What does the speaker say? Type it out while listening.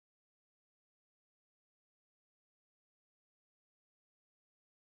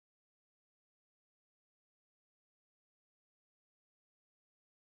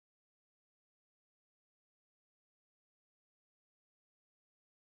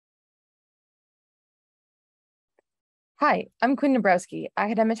Hi, I'm Quinn Dombrowski,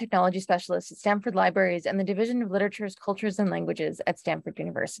 academic technology specialist at Stanford Libraries and the Division of Literatures, Cultures, and Languages at Stanford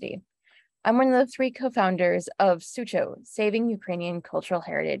University. I'm one of the three co-founders of Sucho, Saving Ukrainian Cultural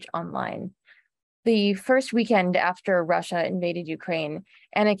Heritage Online. The first weekend after Russia invaded Ukraine,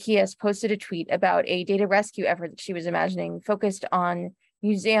 Anna Kies posted a tweet about a data rescue effort that she was imagining focused on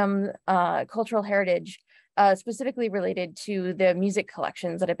museum cultural heritage, specifically related to the music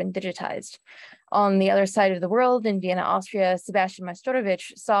collections that have been digitized. On the other side of the world, in Vienna, Austria, Sebastian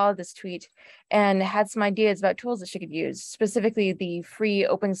Majstorovic saw this tweet and had some ideas about tools that she could use, specifically the free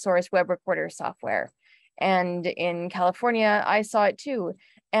open source web recorder software. And in California, I saw it too.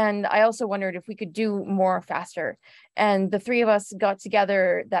 And I also wondered if we could do more faster. And the three of us got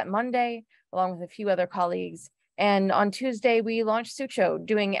together that Monday, along with a few other colleagues. And on Tuesday, we launched Sucho,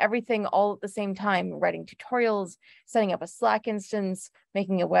 doing everything all at the same time, writing tutorials, setting up a Slack instance,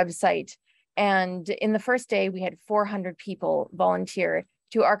 making a website. And in the first day, we had 400 people volunteer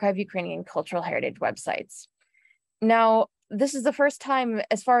to archive Ukrainian cultural heritage websites. Now, this is the first time,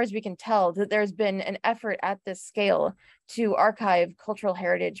 as far as we can tell, that there's been an effort at this scale to archive cultural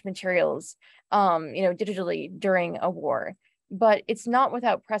heritage materials, digitally during a war. But it's not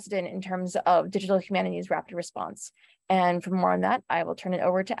without precedent in terms of digital humanities rapid response. And for more on that, I will turn it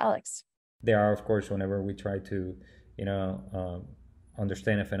over to Alex. There are, of course, whenever we try to,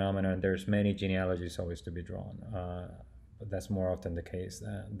 understand a phenomenon, there's many genealogies always to be drawn. But that's more often the case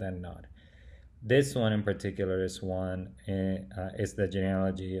than not. This one in particular is is the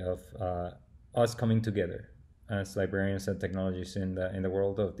genealogy of us coming together as librarians and technologists in the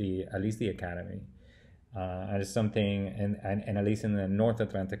world of at least the academy. And it's something, and at least in the North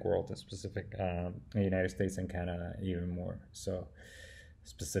Atlantic world, specific, the United States and Canada even more so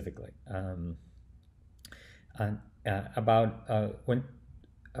specifically. About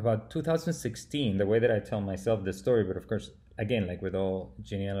 2016, the way that I tell myself this story, but of course, again, like with all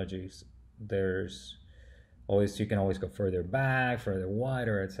genealogies, there's always, you can always go further back, further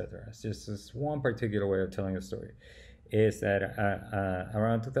wider, etc. It's just this one particular way of telling the story. Is that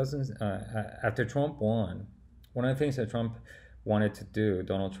around 2000, after Trump won, one of the things that Trump wanted to do,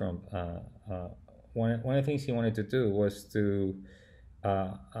 Donald Trump, one of the things he wanted to do was to,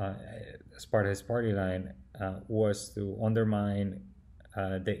 as part of his party line, was to undermine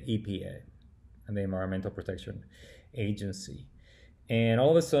the EPA, and the Environmental Protection Agency. And all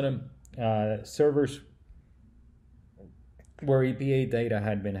of a sudden, servers where EPA data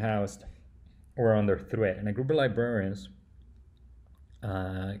had been housed were under threat, and a group of librarians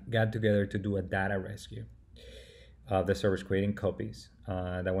got together to do a data rescue of the servers, creating copies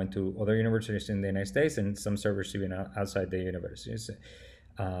that went to other universities in the United States and some servers even outside the universities.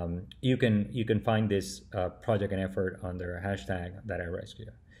 You can find this project and effort under hashtag data rescue.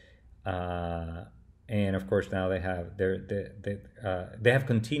 And of course, now they have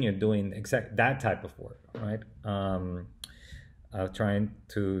continued doing exact that type of work, right? Trying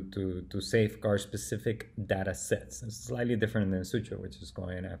to safeguard specific data sets. It's slightly different than Sucho, which is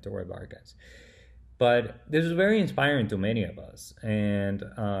going after web archives. But this was very inspiring to many of us. And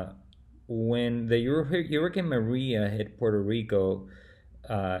when the Hurricane Maria hit Puerto Rico,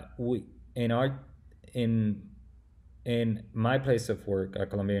 in my place of work at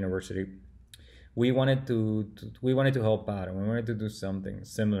Columbia University, we wanted to help out, and we wanted to do something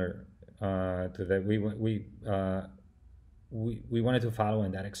similar to that. We wanted to follow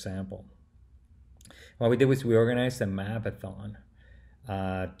in that example. What we did was we organized a map-a-thon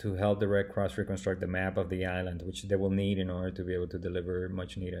to help the Red Cross reconstruct the map of the island, which they will need in order to be able to deliver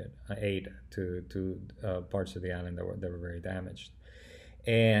much needed aid to parts of the island that were very damaged.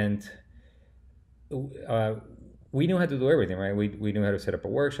 And we knew how to do everything, right? We knew how to set up a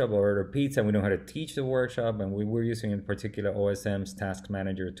workshop, order pizza, we knew how to teach the workshop, and we were using in particular OSM's Task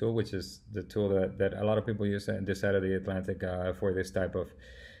Manager tool, which is the tool that a lot of people use on this side of the Atlantic for this type of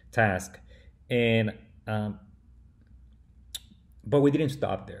task. And but we didn't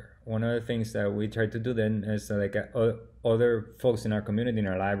stop there. One of the things that we tried to do then is like other folks in our community, in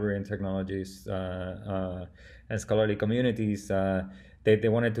our library and technologies and scholarly communities, they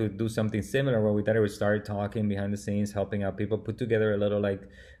wanted to do something similar, where we thought we would start talking behind the scenes, helping out people, put together a little like,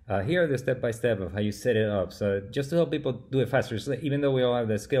 here are the step-by-step of how you set it up. So just to help people do it faster. So even though we all have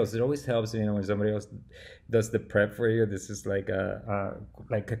the skills, it always helps, when somebody else does the prep for you. This is like a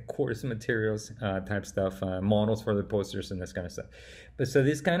course materials type stuff, models for the posters and this kind of stuff. But so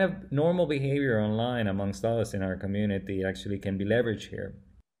this kind of normal behavior online amongst us in our community actually can be leveraged here.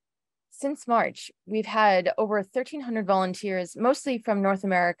 Since March, we've had over 1,300 volunteers, mostly from North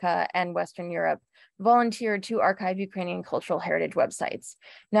America and Western Europe, volunteer to archive Ukrainian cultural heritage websites.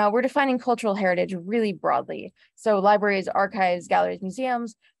 Now, we're defining cultural heritage really broadly. So libraries, archives, galleries,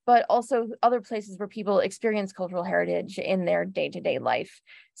 museums, but also other places where people experience cultural heritage in their day-to-day life.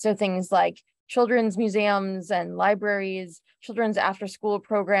 So things like children's museums and libraries, children's after-school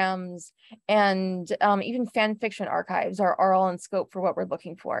programs, and even fan fiction archives are all in scope for what we're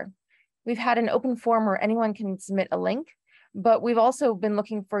looking for. We've had an open forum where anyone can submit a link, but we've also been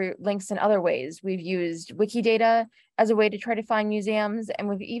looking for links in other ways. We've used Wikidata as a way to try to find museums, and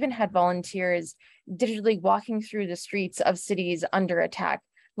we've even had volunteers digitally walking through the streets of cities under attack,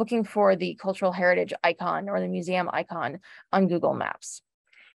 looking for the cultural heritage icon or the museum icon on Google Maps.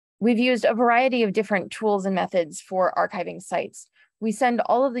 We've used a variety of different tools and methods for archiving sites. We send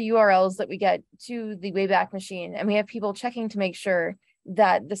all of the URLs that we get to the Wayback Machine, and we have people checking to make sure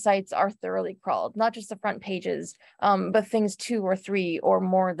that the sites are thoroughly crawled, not just the front pages, but things 2 or 3 or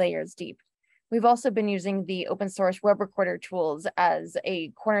more layers deep. We've also been using the open source web recorder tools as a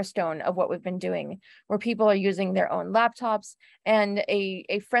cornerstone of what we've been doing, where people are using their own laptops and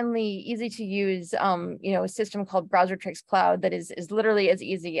a friendly, easy to use a system called Browsertrix Cloud that is literally as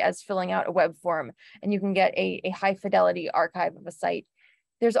easy as filling out a web form, and you can get a high fidelity archive of a site.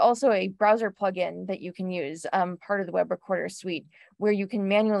 There's also a browser plugin that you can use, part of the web recorder suite, where you can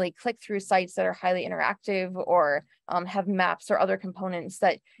manually click through sites that are highly interactive or have maps or other components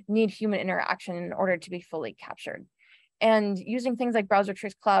that need human interaction in order to be fully captured. And using things like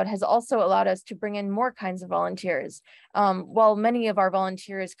Browsertrix Cloud has also allowed us to bring in more kinds of volunteers. While many of our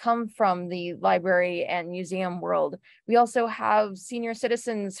volunteers come from the library and museum world, we also have senior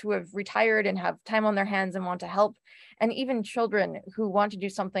citizens who have retired and have time on their hands and want to help, and even children who want to do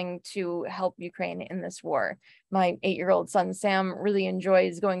something to help Ukraine in this war. My 8-year-old son, Sam, really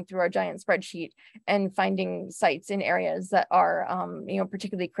enjoys going through our giant spreadsheet and finding sites in areas that are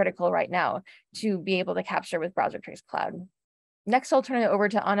particularly critical right now to be able to capture with Browsertrix Cloud. Next, I'll turn it over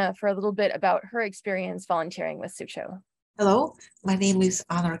to Anna for a little bit about her experience volunteering with Sucho. Hello, my name is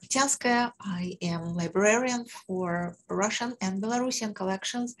Anna Rakityanskaya. I am librarian for Russian and Belarusian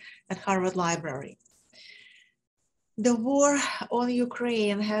collections at Harvard Library. The war on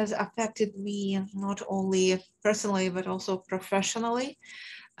Ukraine has affected me not only personally, but also professionally.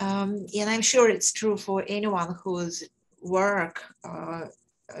 And I'm sure it's true for anyone whose work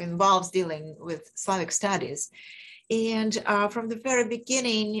involves dealing with Slavic studies. And from the very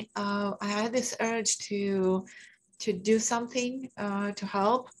beginning, I had this urge to do something to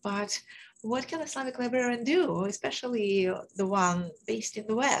help, but what can a Slavic librarian do, especially the one based in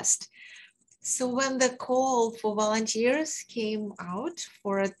the West? So when the call for volunteers came out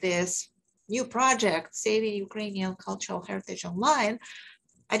for this new project, Saving Ukrainian Cultural Heritage Online,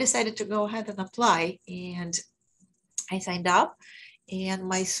 I decided to go ahead and apply, and I signed up. And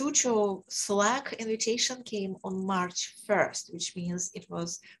my Sucho Slack invitation came on March 1st, which means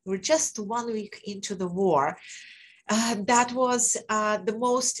we're just 1 week into the war. That was the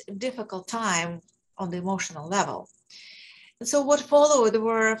most difficult time on the emotional level. And so what followed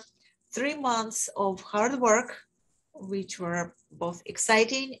were 3 months of hard work, which were both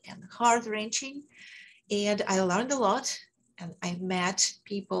exciting and heart-wrenching. And I learned a lot, and I met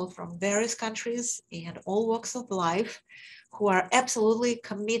people from various countries and all walks of life who are absolutely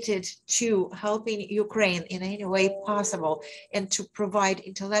committed to helping Ukraine in any way possible and to provide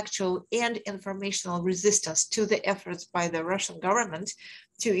intellectual and informational resistance to the efforts by the Russian government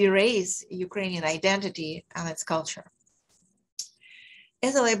to erase Ukrainian identity and its culture.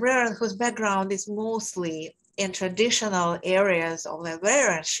 As a librarian whose background is mostly in traditional areas of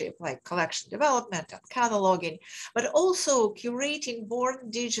librarianship, like collection development and cataloging, but also curating born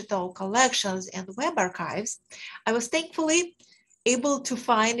digital collections and web archives, I was thankfully able to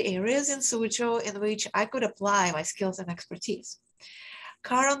find areas in Sucho in which I could apply my skills and expertise.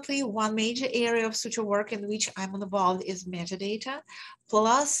 Currently, one major area of Sucho work in which I'm involved is metadata.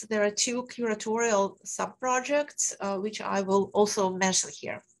 Plus, there are 2 curatorial sub-projects, which I will also mention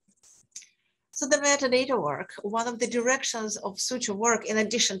here. So the metadata work, one of the directions of Sucho work, in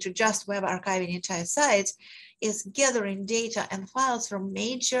addition to just web archiving entire sites, is gathering data and files from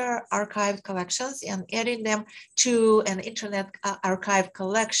major archived collections and adding them to an internet archive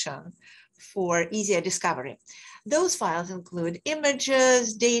collection for easier discovery. Those files include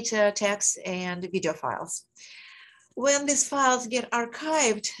images, data, text, and video files. When these files get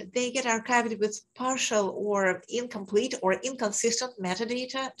archived, they get archived with partial or incomplete or inconsistent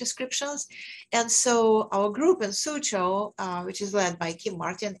metadata descriptions. And so our group in Sucho, which is led by Kim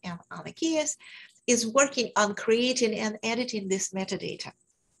Martin and Anna Kies, is working on creating and editing this metadata.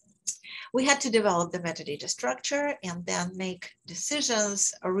 We had to develop the metadata structure and then make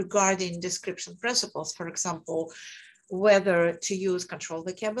decisions regarding description principles. For example, whether to use controlled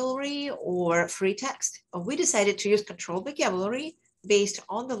vocabulary or free text. We decided to use controlled vocabulary based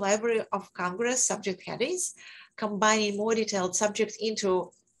on the Library of Congress subject headings, combining more detailed subjects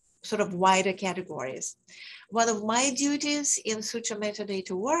into sort of wider categories. One of my duties in Sucho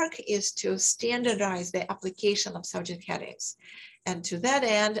metadata work is to standardize the application of subject headings. And to that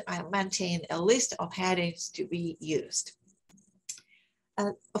end, I maintain a list of headings to be used.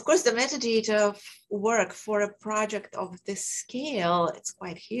 Of course, the metadata work for a project of this scale, it's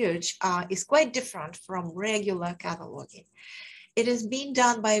quite huge, is quite different from regular cataloging. It is being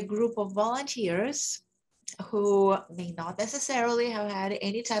done by a group of volunteers who may not necessarily have had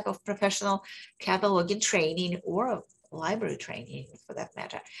any type of professional cataloging training or library training for that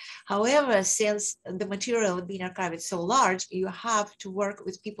matter. However, since the material being archived is so large, you have to work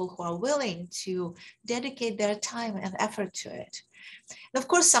with people who are willing to dedicate their time and effort to it. And of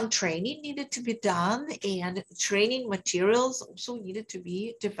course, some training needed to be done and training materials also needed to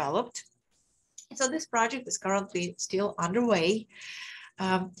be developed. So this project is currently still underway.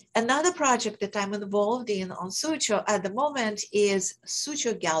 Another project that I'm involved in on Sucho at the moment is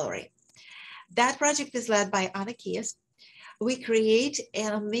Sucho Gallery. That project is led by Anna Kies. We create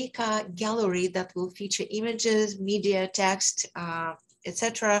and make a gallery that will feature images, media, text,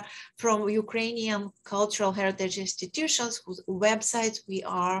 etc., from Ukrainian cultural heritage institutions whose websites we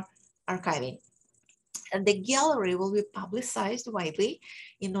are archiving. And the gallery will be publicized widely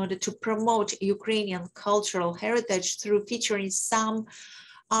in order to promote Ukrainian cultural heritage through featuring some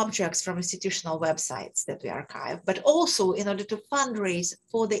objects from institutional websites that we archive, but also in order to fundraise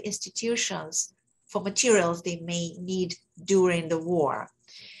for the institutions for materials they may need during the war.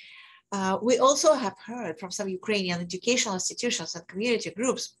 We also have heard from some Ukrainian educational institutions and community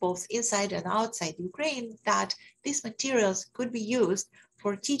groups, both inside and outside Ukraine, that these materials could be used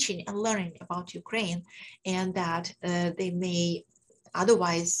for teaching and learning about Ukraine, and that they may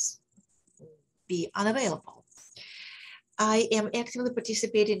otherwise be unavailable. I am actively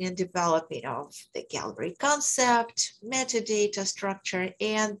participating in developing of the gallery concept, metadata structure,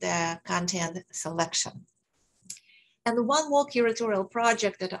 and the content selection. And one more curatorial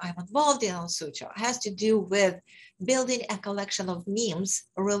project that I'm involved in on Sucho has to do with building a collection of memes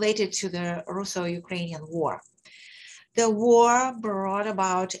related to the Russo-Ukrainian War. The war brought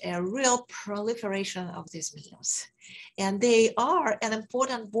about a real proliferation of these memes, and they are an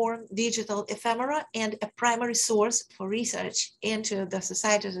important born digital ephemera and a primary source for research into the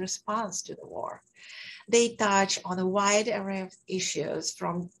society's response to the war. They touch on a wide array of issues,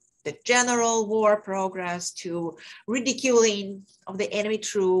 from the general war progress to ridiculing of the enemy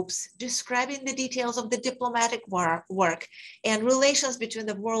troops, describing the details of the diplomatic work and relations between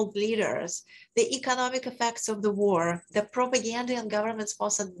the world leaders, the economic effects of the war, the propaganda and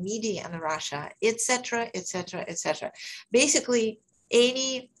government-sponsored media in Russia, etc., etc., etc. Basically,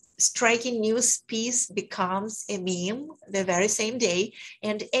 any striking news piece becomes a meme the very same day,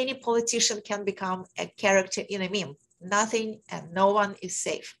 and any politician can become a character in a meme. Nothing and no one is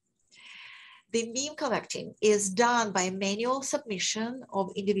safe. The meme collecting is done by manual submission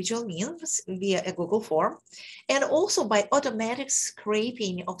of individual memes via a Google form, and also by automatic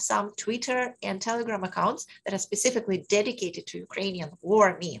scraping of some Twitter and Telegram accounts that are specifically dedicated to Ukrainian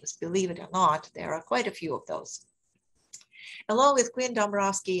war memes. Believe it or not, there are quite a few of those. Along with Quinn,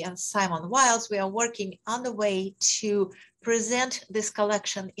 Dombrowski, and Simon Wiles, we are working on the way to present this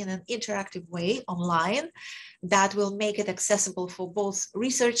collection in an interactive way online that will make it accessible for both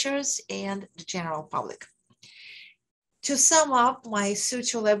researchers and the general public. To sum up my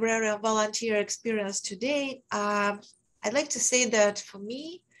Sucho librarian volunteer experience today, I'd like to say that for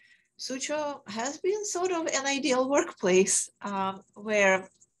me, Sucho has been sort of an ideal workplace where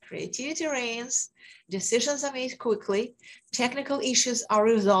creativity reigns, decisions are made quickly, technical issues are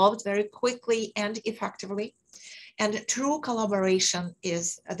resolved very quickly and effectively, and true collaboration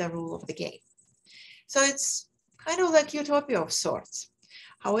is the rule of the game. So it's kind of like utopia of sorts.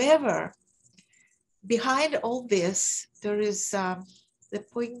 However, behind all this, there is the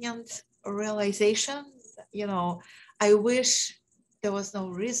poignant realization, I wish there was no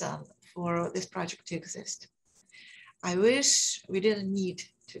reason for this project to exist. I wish we didn't need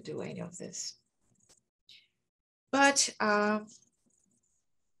to do any of this. But at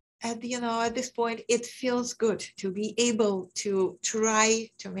this point, it feels good to be able to try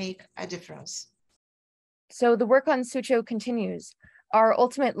to make a difference. So the work on Sucho continues. Our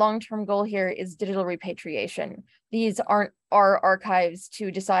ultimate long-term goal here is digital repatriation. These aren't our archives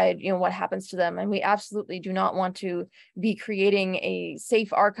to decide, what happens to them. And we absolutely do not want to be creating a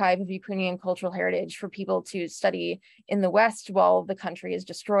safe archive of Ukrainian cultural heritage for people to study in the West while the country is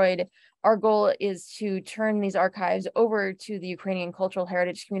destroyed. Our goal is to turn these archives over to the Ukrainian cultural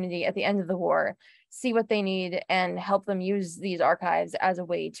heritage community at the end of the war, see what they need, and help them use these archives as a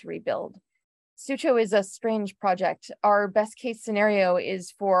way to rebuild. Sucho is a strange project. Our best case scenario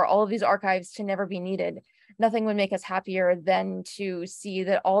is for all of these archives to never be needed. Nothing would make us happier than to see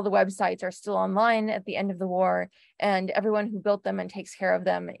that all the websites are still online at the end of the war, and everyone who built them and takes care of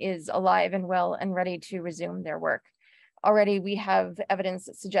them is alive and well and ready to resume their work. Already we have evidence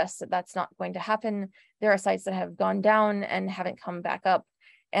that suggests that that's not going to happen. There are sites that have gone down and haven't come back up,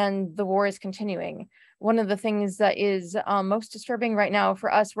 and the war is continuing. One of the things that is most disturbing right now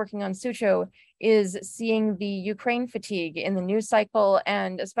for us working on Sucho is seeing the Ukraine fatigue in the news cycle,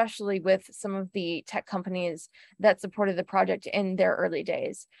 and especially with some of the tech companies that supported the project in their early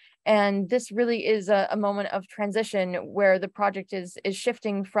days. And this really is a moment of transition where the project is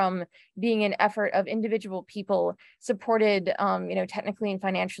shifting from being an effort of individual people supported, technically and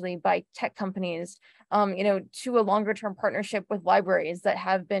financially by tech companies, to a longer term partnership with libraries that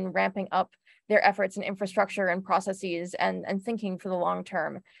have been ramping up their efforts in infrastructure and processes and thinking for the long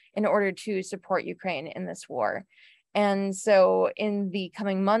term in order to support Ukraine in this war. And so in the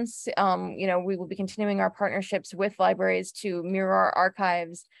coming months, we will be continuing our partnerships with libraries to mirror our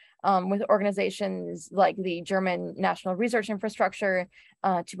archives with organizations like the German National Research Infrastructure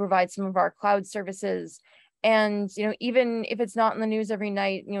to provide some of our cloud services. And even if it's not in the news every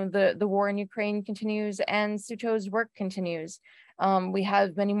night, the war in Ukraine continues and Sucho's work continues. We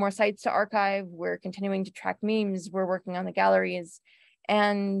have many more sites to archive. We're continuing to track memes. We're working on the galleries.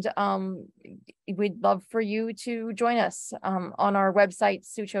 And we'd love for you to join us on our website,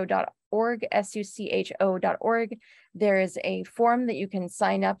 sucho.org, sucho.org. There is a form that you can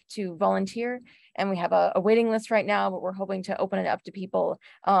sign up to volunteer. And we have a waiting list right now, but we're hoping to open it up to people,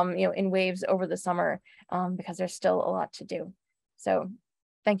 in waves over the summer because there's still a lot to do. So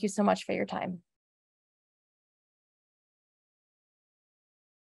thank you so much for your time.